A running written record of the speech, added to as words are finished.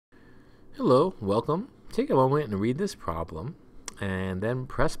Hello, welcome. Take a moment and read this problem, and then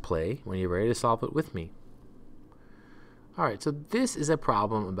press play when you're ready to solve it with me. Alright, so this is a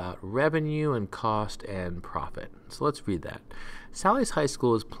problem about revenue and cost and profit. So let's read that. Sally's high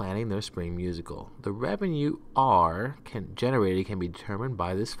school is planning their spring musical. The revenue generated can be determined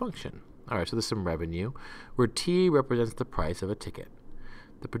by this function. Alright, so there's some revenue, where T represents the price of a ticket.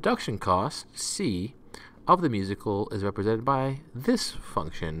 The production cost, C, of the musical is represented by this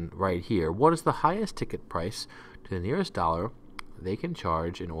function right here. What is the highest ticket price to the nearest dollar they can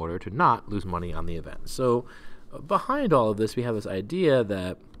charge in order to not lose money on the event? So behind all of this, we have this idea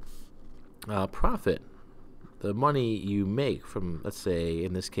that profit, the money you make from, let's say,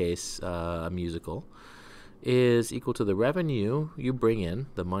 in this case, a musical, is equal to the revenue you bring in,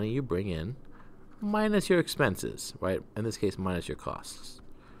 the money you bring in, minus your expenses, right? In this case, minus your costs.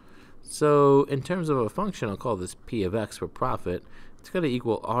 So in terms of a function, I'll call this P of x for profit. It's going to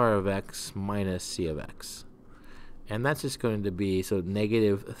equal R of x minus C of x. And that's just going to be, so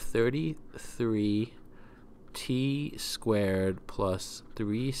negative 33t squared plus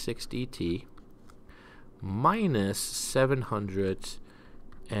 360t minus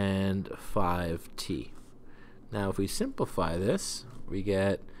 705t. Now if we simplify this, we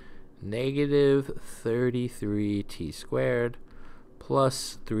get negative 33t squared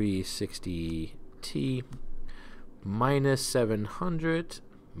plus 360t minus 700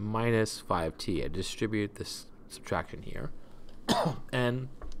 minus 5t. I distribute this subtraction here. And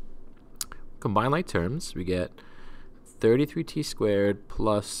combine like terms, we get 33t squared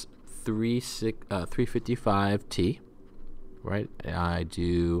plus 355t, right? I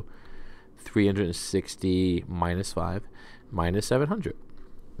do 360 minus 5 minus 700.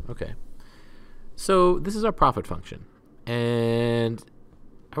 Okay. So this is our profit function. And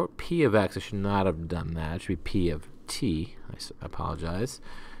I wrote P of x. I should not have done that. It should be P of t. I apologize.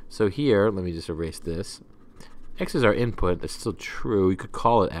 So here, let me just erase this. X is our input. That's still true. You could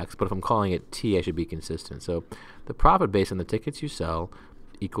call it x, but if I'm calling it t, I should be consistent. So the profit based on the tickets you sell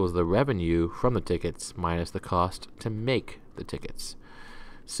equals the revenue from the tickets minus the cost to make the tickets.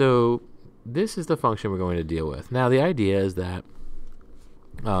 So this is the function we're going to deal with. Now the idea is that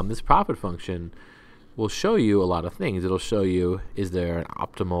this profit function will show you a lot of things. It'll show you, is there an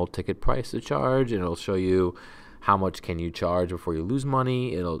optimal ticket price to charge? And it'll show you how much can you charge before you lose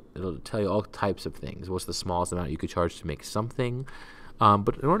money. It'll tell you all types of things. What's the smallest amount you could charge to make something?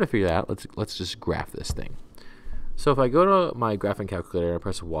 But in order to figure that out, let's just graph this thing. So if I go to my graphing calculator and I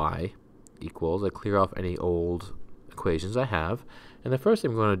press y equals, I clear off any old equations I have. And the first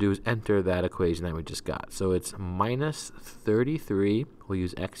thing I'm going to do is enter that equation that we just got. So it's minus 33, we'll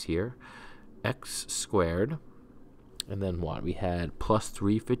use x here, x squared, and then what? We had plus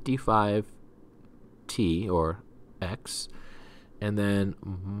 355t, or x, and then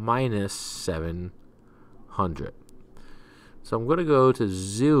minus 700. So I'm going to go to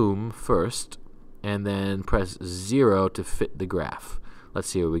zoom first, and then press 0 to fit the graph. Let's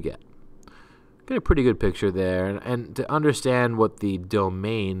see what we get. Get a pretty good picture there, and to understand what the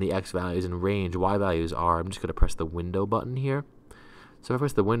domain, the x values, and range, y values are, I'm just going to press the window button here. So if I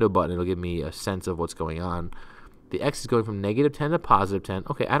press the window button, it'll give me a sense of what's going on. The x is going from negative 10 to positive 10.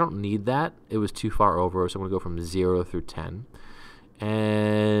 Okay, I don't need that. It was too far over, so I'm going to go from 0 through 10.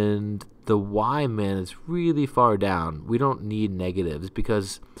 And the y, man, is really far down. We don't need negatives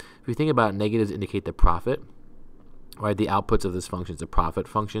because if you think about it, negatives indicate the profit. Right, the outputs of this function is a profit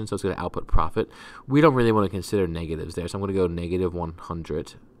function, so it's going to output profit. We don't really want to consider negatives there, so I'm going to go negative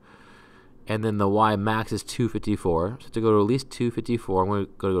 100. And then the y max is 254. So to go to at least 254, I'm going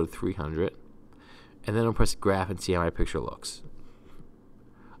to go to 300. And then I'll press graph and see how my picture looks.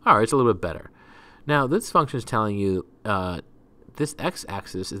 All right, it's a little bit better. Now, this function is telling you this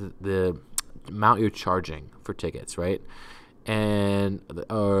x-axis is the amount you're charging for tickets, right? And,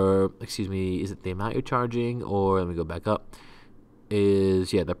 excuse me, is it the amount you're charging, or let me go back up,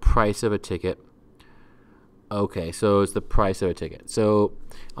 is, yeah, the price of a ticket. Okay, so it's the price of a ticket. So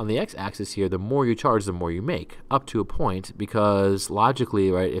on the x-axis here, the more you charge, the more you make, up to a point, because logically,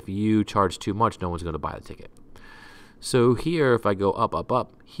 right, if you charge too much, no one's going to buy the ticket. So here, if I go up, up,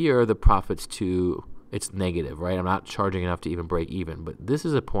 up, here the profit's it's negative, right? I'm not charging enough to even break even. But this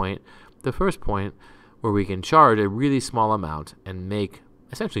is a point, the first point, where we can charge a really small amount and make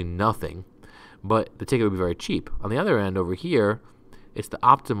essentially nothing, but the ticket would be very cheap. On the other end over here, it's the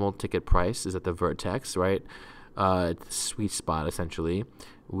optimal ticket price is at the vertex, right? It's the sweet spot, essentially.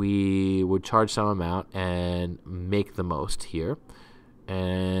 We would charge some amount and make the most here.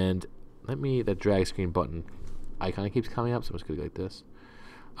 And that drag screen button icon keeps coming up, so I'm just going to go like this.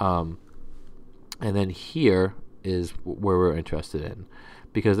 And then here is where we're interested in.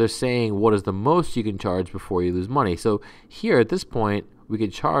 because they're saying what is the most you can charge before you lose money. So here at this point, we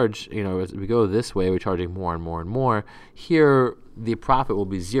could charge, as we go this way, we're charging more and more and more. Here, the profit will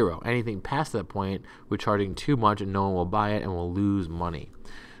be 0. Anything past that point, we're charging too much and no one will buy it and we'll lose money.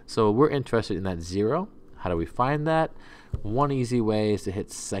 So we're interested in that 0. How do we find that? One easy way is to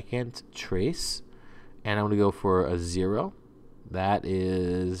hit second trace, and I'm going to go for a 0. That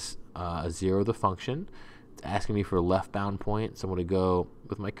is a 0 of the function. It's asking me for a left bound point, so I'm going to go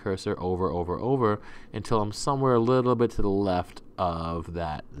with my cursor over until I'm somewhere a little bit to the left of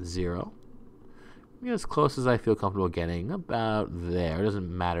that 0. As close as I feel comfortable getting, about there. It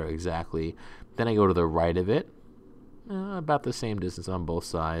doesn't matter exactly. Then I go to the right of it, about the same distance on both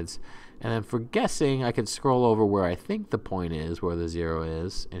sides. And then for guessing, I can scroll over where I think the point is, where the 0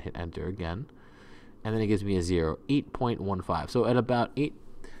 is, and hit enter again. And then it gives me a 0, 8.15. So at about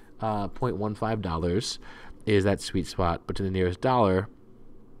 $8.15 is that sweet spot, but to the nearest dollar,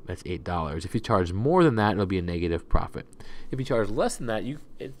 that's $8. If you charge more than that, it'll be a negative profit. If you charge less than that,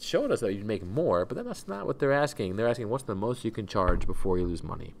 it showed us that you'd make more, but then that's not what they're asking. They're asking what's the most you can charge before you lose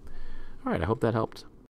money. All right, I hope that helped.